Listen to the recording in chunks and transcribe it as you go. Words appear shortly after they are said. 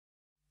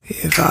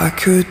If I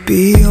could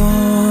be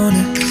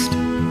honest,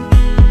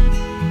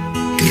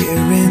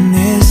 here in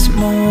this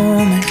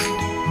moment,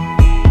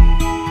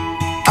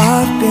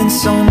 I've been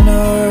so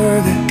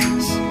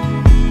nervous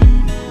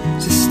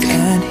to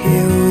stand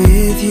here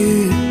with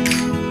you.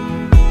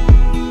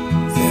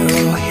 They're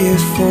all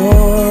here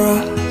for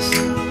us,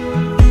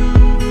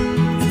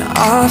 and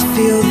I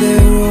feel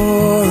their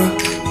aura,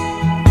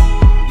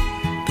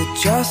 but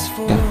just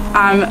for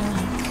I'm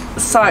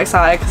so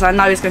excited because I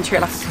know he's going to treat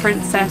her like a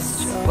princess,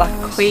 like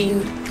a queen,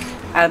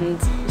 and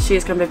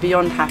she's going to be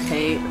beyond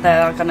happy. They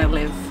are going to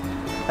live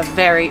a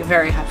very,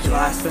 very happy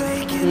life with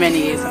many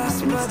years of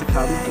happiness to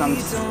come, and I'm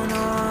just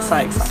so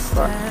excited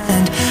for it.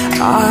 And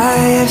I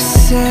have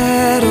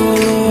said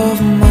all of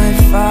my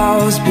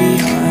vows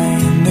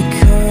behind the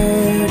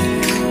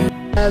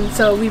curtain.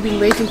 So we've been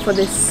waiting for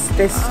this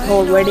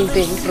whole wedding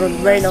thing for a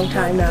very long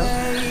time now.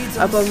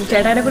 അപ്പം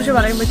ചേട്ടായിനെക്കുറിച്ച്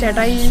പറയുമ്പോൾ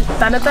ചേട്ടായി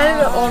തന്നെത്താൻ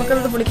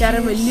ഓർക്കുന്നത്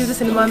പുള്ളിക്കാരൻ വലിയൊരു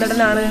cinema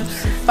നടനാണ്,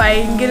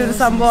 ഭയങ്കര ഒരു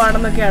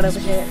സംഭവമാണെന്നൊക്കെയാണ്.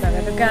 പക്ഷേ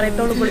ഞങ്ങൾക്കൊക്കെ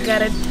അറിയത്തോളൂ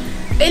പുള്ളിക്കാരൻ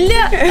വലിയ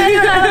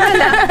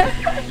കാര്യങ്ങളാണല്ല.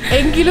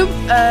 എങ്കിലും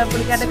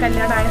പുള്ളിക്കാരൻ്റെ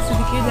കല്യാണം ആയ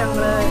സ്ഥിതിക്ക്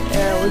ഞങ്ങൾ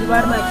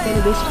ഒരുപാട് നടത്താൻ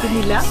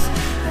ഉദ്ദേശിക്കുന്നില്ല.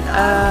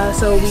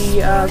 So we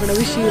gonna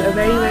wish you a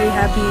very, very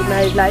happy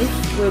married life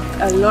with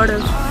a lot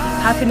of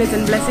happiness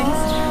and blessings,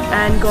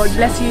 and God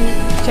bless you,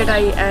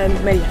 Chetai and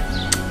MARiA.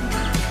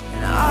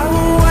 I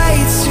will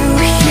wait to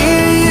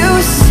hear you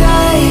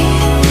say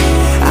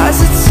as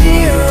a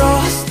tear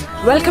rolls.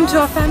 Welcome to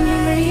our family,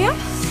 MARiA.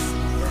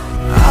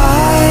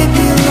 I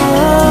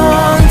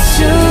belong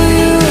to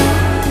you.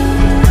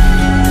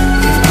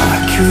 If I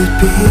could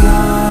be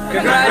honest.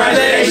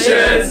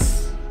 Congratulations!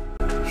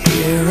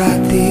 Here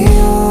at the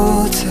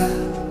altar,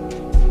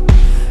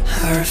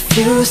 I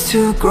refuse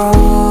to grow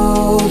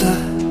older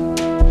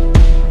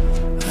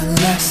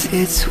unless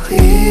it's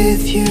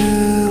with you.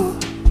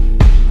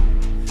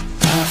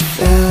 I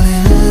fell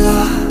in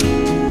love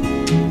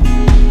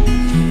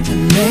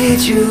and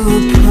made you a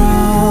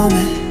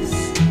promise,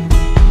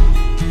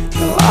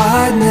 though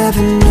I'd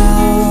never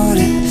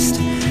noticed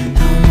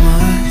how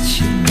much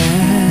it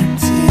meant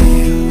to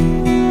you.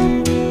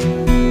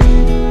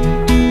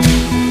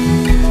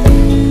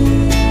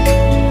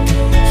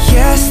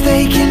 Yes,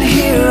 they can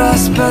hear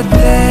us, but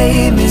they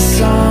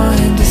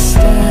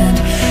misunderstand.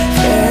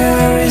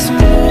 There is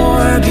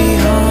more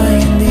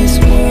behind these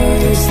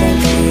words that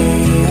we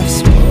have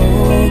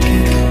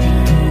spoken.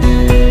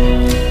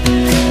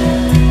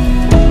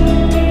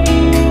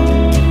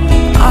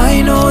 I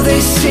know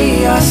they see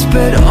us,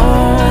 but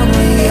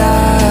only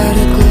at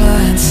a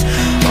glance.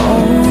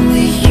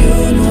 Only you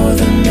know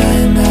the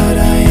man that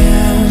I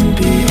am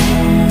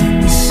beyond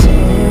the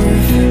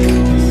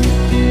surface.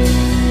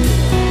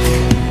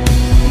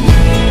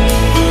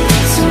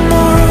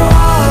 Tomorrow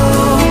I'll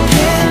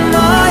open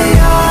my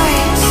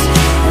eyes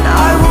and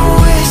I will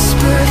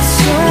whisper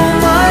to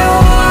my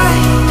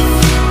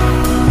wife,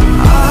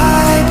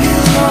 I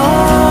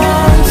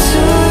belong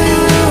to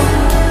you.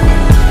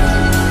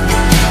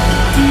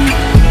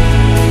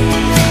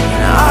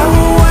 And I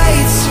will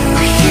wait to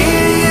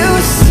hear you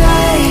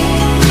say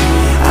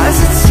as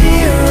a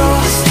tear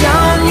rolls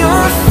down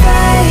your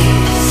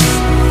face,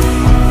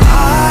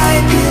 I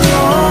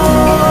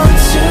belong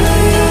to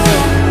you.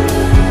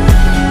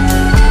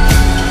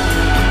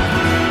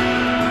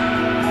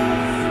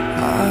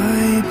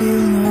 I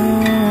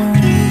belong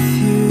with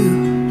you.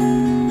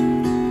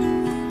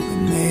 When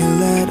they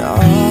let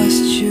us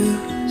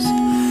choose,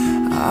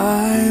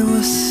 I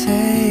will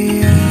say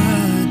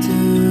I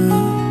do.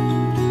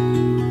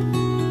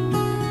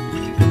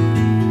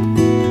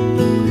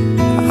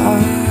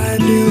 I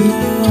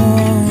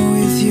belong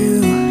with you.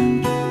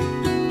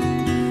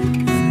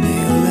 When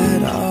they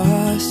let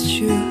us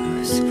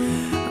choose,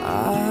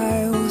 I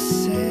will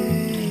say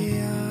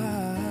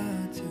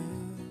I do.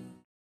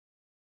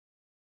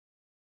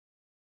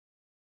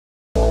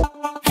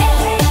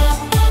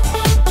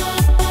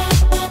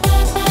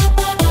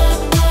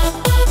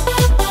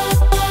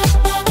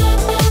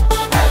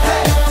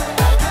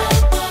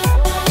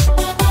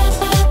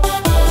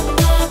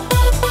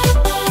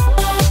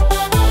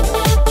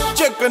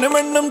 ചെക്കനും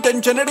പെണ്ണും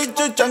tension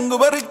അടിച്ചു ചങ്കു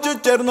പറിച്ചു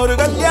ചേർന്നൊരു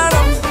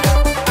കല്യാണം.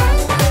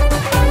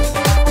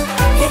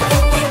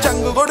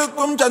 ചങ്കു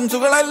കൊടുക്കും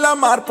ചൻസുകളെല്ലാം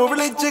മാർപ്പ്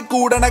വിളിച്ച്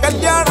കൂടണ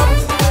കല്യാണം.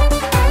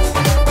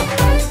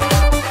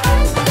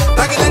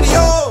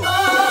 തകിലടിയോ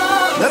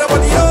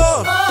നിറപൊലിയോ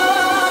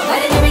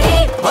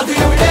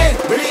മധുരവിടെ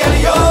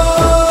വിളിയലിയോ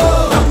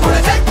നമ്മുടെ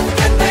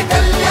ചെക്കന്റെ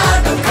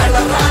കല്യാണം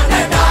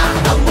കളറാണടാ.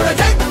 നമ്മുടെ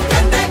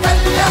ചെക്കന്റെ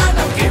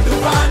കല്യാണം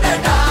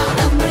കിടുവാണടാ.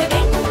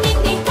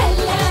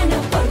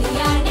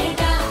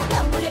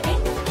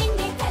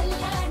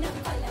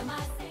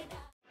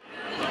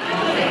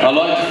 I'd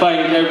like to thank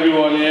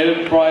everyone here, the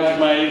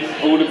bridesmaids,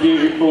 all the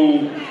beautiful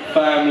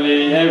family,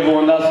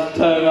 everyone that's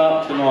turned up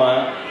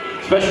tonight,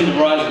 especially the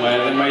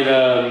bridesmaids. They made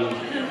a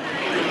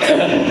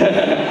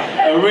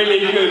really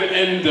good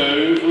endo,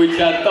 which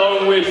I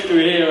don't wish to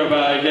hear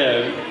about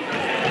again,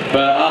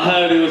 but I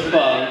heard it was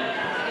fun.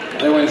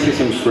 They went to see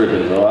some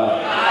strippers, alright?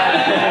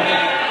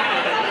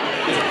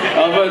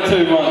 I've heard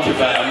too much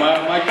about her.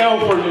 My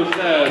girlfriend was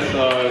there,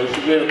 so it's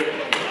a bit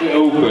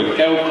awkward.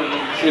 Girlfriend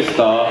and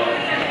sister.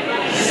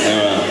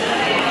 Anyway.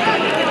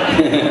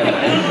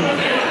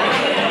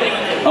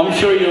 I'm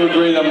sure you'll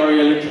agree that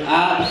MARiA looks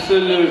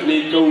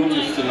absolutely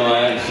gorgeous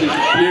tonight. She's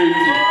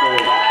beautiful.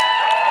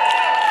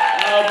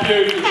 How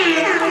beautiful.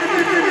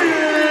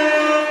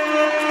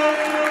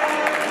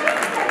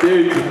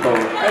 Beautiful.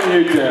 And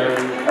you,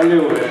 JERiN. A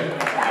little bit.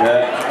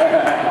 Yeah.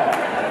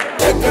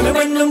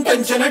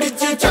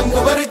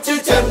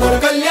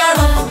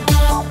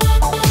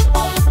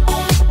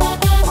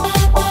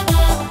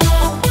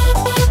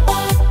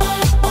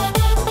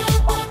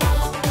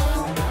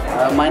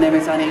 My name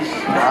is Anish.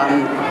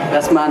 I'm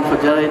best man for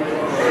JERiN.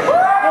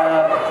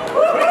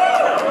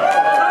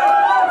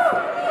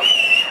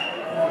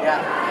 Yeah,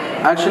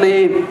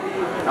 actually,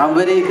 I'm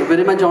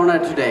very much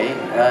honored today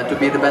to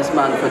be the best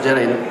man for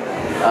JERiN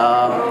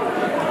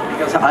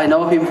because I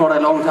know him for a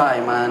long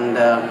time and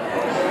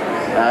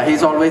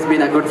he's always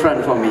been a good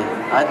friend for me.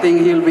 I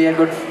think he'll be a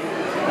good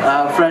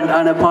friend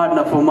and a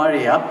partner for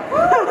MARiA.